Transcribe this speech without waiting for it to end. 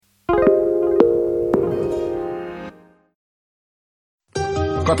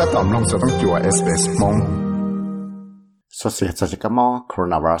ก็ถ้าตอมลงจะต้องจั่ว SBS มงสเสียจะจะก็มอโคโร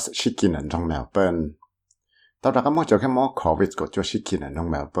นาไวรัสชิกินันtrong Melbourneตอนเราก็มอจะแค่มอโควิดก็จะชิกินันtrong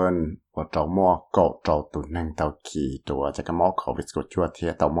Melbourne ว่าเรามอก็เราตัวหนึ่งตัวกี่ตัวจะก็มอโควิดก็จะเทีย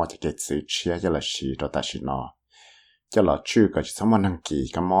ตัวมอจะเกิดซื้อเชื้อจะละชีตัวแต่ชินอจะละชื่อก็จะสมนังกี่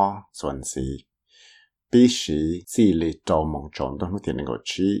ก็มอส่วนสีปีสีสี่ลิตรมงจงตัวนู้นที่หนึ่งก็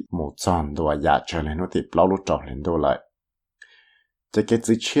ชี้หมู่จอนตัวอยากเจอเลยนู้นที่เปล่ารู้จักเลยตัวเลยจะเกิด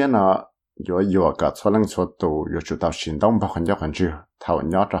ซื้อเชื้อเนาะ有个错能错度，有知道行动不很要很久，头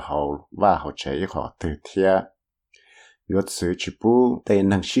鸟着后哇后这一个对天，有次去不得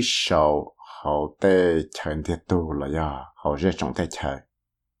能吸收，后得成的多了呀，后这种得成。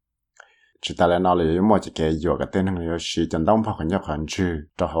知道了那里有么子个有个得能有时行动不很要很久，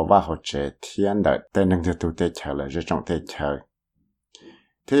然后哇后这天的得能的都得成了这种得成。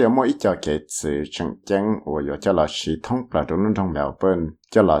thế ở mỗi cho cái sự chứng chứng của yo cho là sự thông là đúng luôn trong Melbourne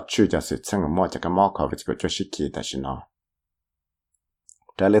cho là chưa cho sự sang mỗi cho cái mỏ COVID của cho sự kỳ ta xin nó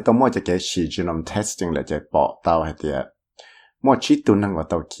trả lời tôi mỗi cho cái sự genome testing là cái bỏ tàu hay tiệt mỗi chỉ tu năng của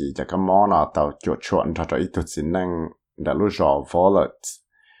tàu kỳ cho cái mỏ nó tàu chuột chuột cho ít tu chỉ năng đã lúc rõ wallet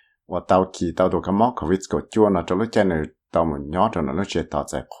và tàu kỳ tàu tu cái mỏ COVID của chuột nó cho lúc chơi này tàu một nhỏ cho nó lúc chơi tàu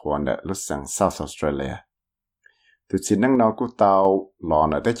tại khoan để lúc sang South Australia từ khi năng nào cũng tàu lò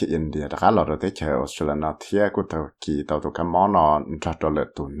nó tới chỉ India đã khá lò rồi tới chơi Australia nó thiệt cũng tàu kỳ tàu tụ cái món nó cho cho lệ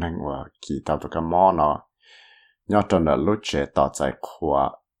tụ năng và kỳ tàu tụ cái món nó nhớ cho nó lúc chơi tàu tại khoa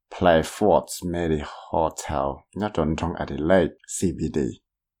Playfords Medi Hotel nhớ cho nó trong Adelaide CBD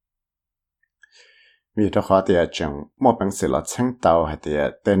vì đó khó thì chẳng một bằng sự là chân tàu hay thì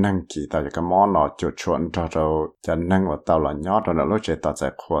tên năng kỳ tàu cái món nó cho chuẩn cho năng của tàu là nhớ cho nó lúc chơi tàu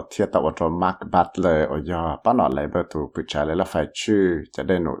tại khoa thiết tàu cho Mark Butler ở giờ bắt nó lại bớt tụ bị trả lại là phải chữ cho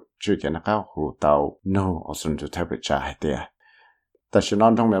đến nụ chữ cái nó cao hồ tàu no ở xuân cho thay bị trả hay thìแต่ฉันนอ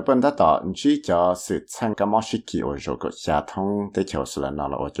นตรงเมื่อเป็นถ้าต่อจีจะสื่อช่างก็มอชิกิโอโจก็จะท่องได้เที่ยวสุดแล้ว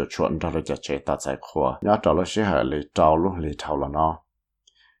เราจะชวนเราจะเจอตาใจครัวย้อนเราเราเชื่อเลยเจ้าลูกเลยเท่าแล้วเนาะ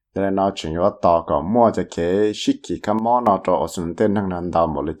แต่เราจึงว่าต่อก็มั่วจะเกชิกิก็มอเราจะเอาสุนเต้นทั้งนั้นดาว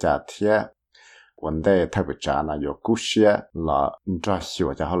หมดเลยจะเที่ยวันเดย์ถ้าไปจานะอยู่กุเชียละจะชัว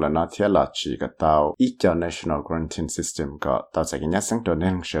จะเขาเลยเนาะเที่ยละจีก็ดาวอีเจ้า National Quarantine System ก็ดาวจากนี้สังตัวนึ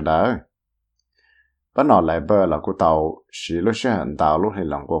งเสียแล้วbắt nó lại bơ là cô tàu chỉ lúc sẽ hành tàu lúc thì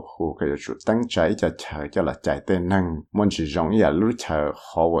lòng của khu cái chủ tăng cháy cho chờ cho là chạy tên năng muốn chỉ giống như lúc chờ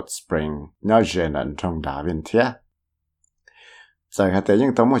Howard Spring nhớ chuyện ở trong đá viên thiết giờ hai tên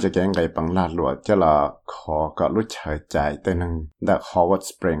những tấm một cái ngày bằng lạt lụa cho là khó có lúc chờ chạy tên năng đã Howard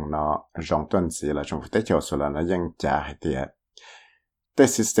Spring nó giống tuần gì là trong phút chiều số là nóยังtrả hai tiềnแต่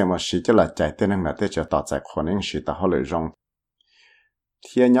system ว่าchỉ cho là chạy tên năng là để cho tạo chạy khoản những sự tạo họ lợi dụng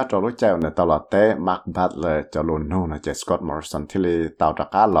ที่ยอดจอรู้ใจในตลอดเต้มาร์คบัตเลอร์จะลุนนู่นจะสกอตต์มอริสันที่ลีเต่าตะ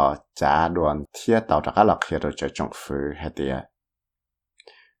ก้าหล่อจ้าด่วนที่เต่าตะก้าหล่อเขียนจะจงฟื้นให้เดีย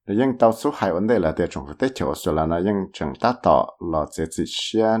แล้วยังเต่าสู้หายวันเดียร์เดียจงฟื้นเต๋อสุดแล้วนะยังจังตาต่อหล่อเจจิเ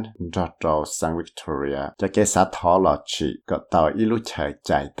ชียนจอดซังวิกตอเรียจะเกษาทอหล่อชีก็เต่าอีลูเฉยใจ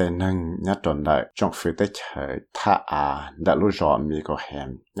เต้นึงยอดจนได้จงฟื้นเตเฉยท่าได้ลูกจอมีก็แฮม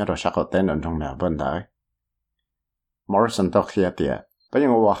ยอดชักก็เต้นตรงแมวบนได้มอริสันต้องเขียนเดียbây giờ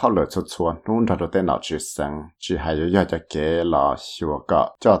我好了出错，弄到电脑去生，只还有要จะ给了学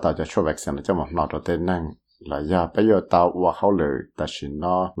个，叫大家出 vaccine 了，叫我拿到电能了呀。bây giờ到我好了，但是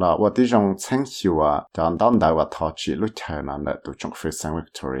呢，了我这种成效啊，讲到大我淘气路车呢，那都中非生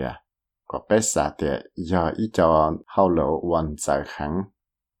Victoria， 个比赛的要一叫好了完在行。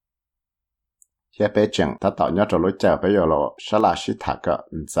hiện bây giờ ta tạo nhớ cho lối chơi bây giờ là sẽ là sĩ thạc cái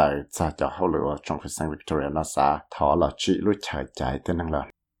giải giải cho hậu lửa trong phía sang Victoria nó sẽ thọ là chỉ lối chơi chạy tên năng lượng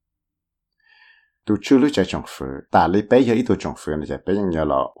tu chưa lối chơi trong phía ta lấy bây giờ ít tu trong phía này bây giờ nhớ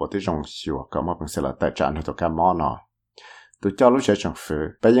là ởที่trong siêu có một phần sẽ là tại trận thôi cái món nó tu cho lối chơi trong phía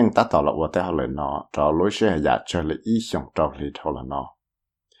bây giờ ta tạo là ở tại hậu lửa nó cho lối chơi giải chơi là ý想cho lý thọ là nó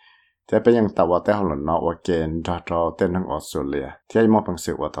thế bây giờ ta ở tại hậu lửa nó ở kênh cho tên năng Australia thế một phần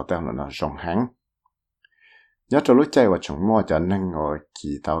sự ở tại hậu lửa nó rộng hàng nhớ cho lúc chơi và chúng mua cho nên ngồi kỳ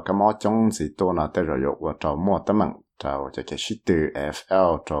tàu cái món trong gì tôi nào tới rồi và cho mua tấm bằng cho cái sĩ từ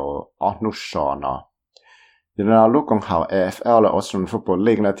AFL cho Arnold nó giờ nào lúc còn học AFL là Australian Football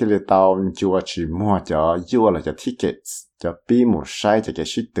League là thì là tàu chưa chỉ mua cho vừa là cho tickets cho bi một sai cho cái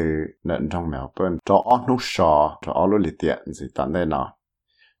sĩ từ nên trong Melbourne cho Arnold cho Arnold tiện gì tận đây nó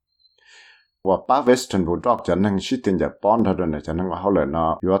ว่าป้าเวสเทิร์นบูลด็อกจะนั่งชิดตินจะป้อนเท่านั้นจะนั่งว่าเขาเลยเนา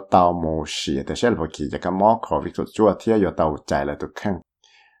ะอยู่เตาโมชีแต่เช่นพอขี่จะก็มอขอวิสุทธิ์จั่วเที่ยวอยู่เตาใจเลยตัวแข้ง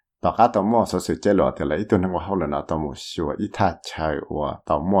ต่อการเตาหม้อสุดๆเจริญแต่ละอีตัวนั่งว่าเขาเลยเนาะเตาโมชัวอีท่าชายว่าเต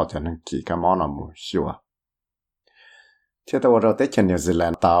าหม้อจะนั่งขี่ก็มอเนาะโมชัว เ thế tao rồi tới trên New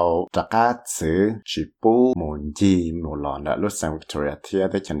Zealand tao trả cá xứ chỉ bù muốn gì một lon đã lúc sang Victoria thì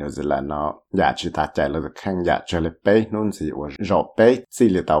tới trên New Zealand nó giả chỉ ta chạy là khang giả cho lấy bé nôn gì ở rõ bé chỉ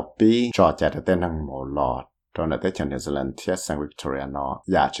là tao bi cho chạy tới năng một lon cho nên tới trên New Zealand thì sang Victoria nó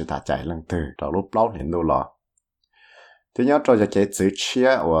giả chỉ ta chạy lần từ đó lúc lâu liền đâu lọ thì nhớ cho cái chữ chia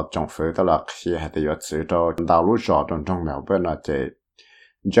ở trong phố đó là khi hay thì chữ cho đào lúc rõ trong Melbourne là chữ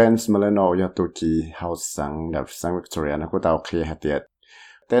James Milano ya tu ki hao sang nhập sang Victoria nó có tao khi hạt tiệt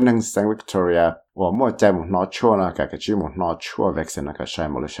tên năng sang Victoria và mỗi trái một nó chua là cả cái chữ một nó chua vaccine là cái sai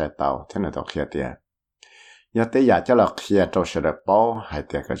một là sai tao thế này tao khi hạt tiệt ya tới giờ cho là khi cho sẽ được bao hạt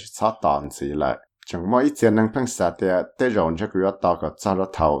tiệt cái chữ sáu tòn gì lại chẳng mỗi ít tiền năng phăng sát tiệt tới rồi cho cứ tao có cho nó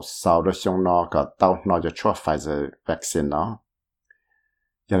thầu sau đó xong nó có tao nó cho chua Pfizer vaccine nó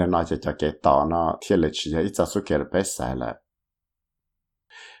giờ này nó cho cái tao nó thiết lập chỉ ít cho số cái là bé sai lại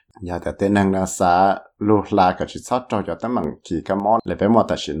giờแต่tên năng là sa lu la cái chỉ sót cho tấm bằng kỳ cái món lấy bé mò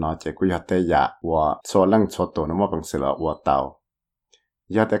ta chỉ nói chỉ cứ giờ tới giờ và số lần số tuổi nó mua bằng sự là và tàu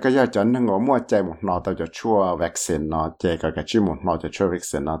giờแต่cái giờ cho năng ngõ mua chạy một nọ tao cho chua vaccine nó chạy cái chỉ một nọ cho chua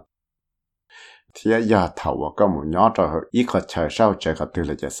vaccine nó thì giờ thầu và có một nhỏ cho ít khó chờ sau chạy cái từ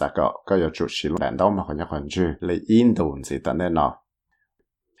là chạy sao có giờ chủ sĩ đàn đâu mà còn nhớ còn chưa lấy in đồ gì tao nên nó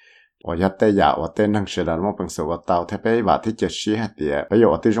我要对呀，我对那时的我本身我到台北话题就是下的，比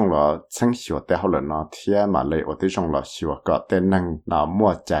如我对中了成熟的好人呢，天嘛嘞，我对中了是我个对那那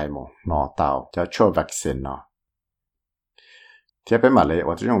莫在么拿到叫做 vaccine 呢，天北嘛嘞，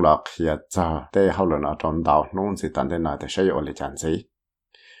我对中了也在对好人呢中到弄是当的那的需要我来讲子，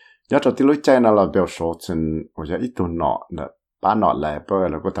要做第六在那了，比如说真我要一度拿的。把nó lại bởi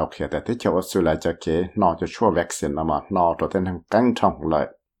là cái tàu kia để thích cho sự lại cho cái nó cho chua vaccine mà nó cho tên hàng căng trọng lại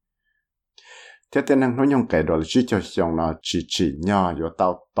thế tên năng nói nhung cái đó là chỉ cho xong nó chỉ nhỏ vô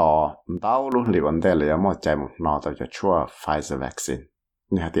tao luôn liệu vấn đề là một chạy một nó tao cho chua Pfizer vaccine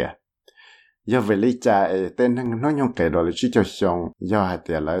nha tiệt giờ về lý giải tên năng nói nhung cái đó là chỉ cho xong giờ hay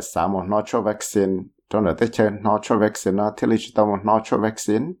tiệt là sao một nó chua vaccine trong đó tới chơi nó chua vaccine nó thì lý chỉ tao một nó chua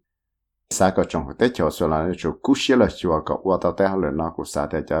vaccine sao có trong tới cho số là chủ cú xí là chua có qua tao tới là nó cũng sao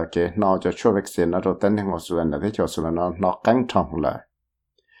để cho cái nó cho chua vaccine nó rồi tên năng số là tới cho số là nó căng trọng lại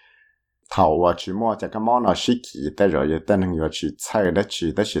thầu và chỉ mua cho cái món nó xí kỳ tới rồi giờ tên năng chỉ thay để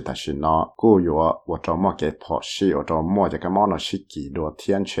chỉ tới chỉ ta chỉ nó cú yo và cho mua cái phổ xí và cho mua cho cái món nó xí kỳ đồ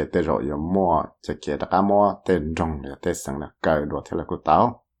thiên chế tới rồi giờ mua cho cái cái mua tên rong để tới sang là cái đồ thế là cú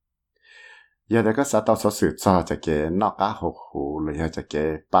tao giờ đây có sao tao số sự cho cái nó cá hộp hủ rồi cho cái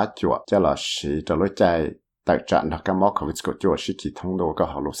bát chuột cho là xí cho lối chạy tại trận là cái món covid của chuột xí kỳ thông đồ có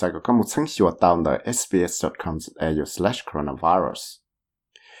học lúc sai có một sáng chuột tao ở sbs.com.au/coronavirus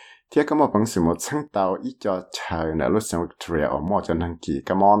thế có một bằng sự một sáng tạo ít cho chờ nè lúc sang Victoria ở một trong hàng kỳ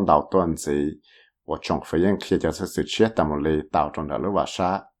cái món đầu tuần gì và trong phải những khi cho sự chết tạm một lì tạo trong đó lúc vào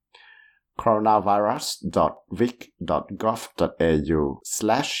sa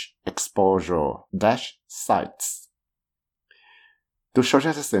coronavirus.vic.gov.au/exposure-sites tu số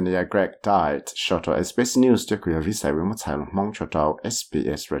ra sẽ là Greg Diet cho cho SBS News cho quý vị sẽ với một tài liệu mong cho cho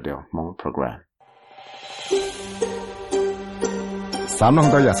SBS Radio mong program Sám nông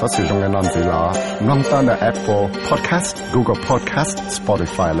tôi sẽ sử dụng cái nón gì là nông ta là Apple Podcast, Google Podcast,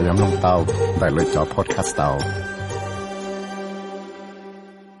 Spotify là nông tao đại lựa chọn podcast tao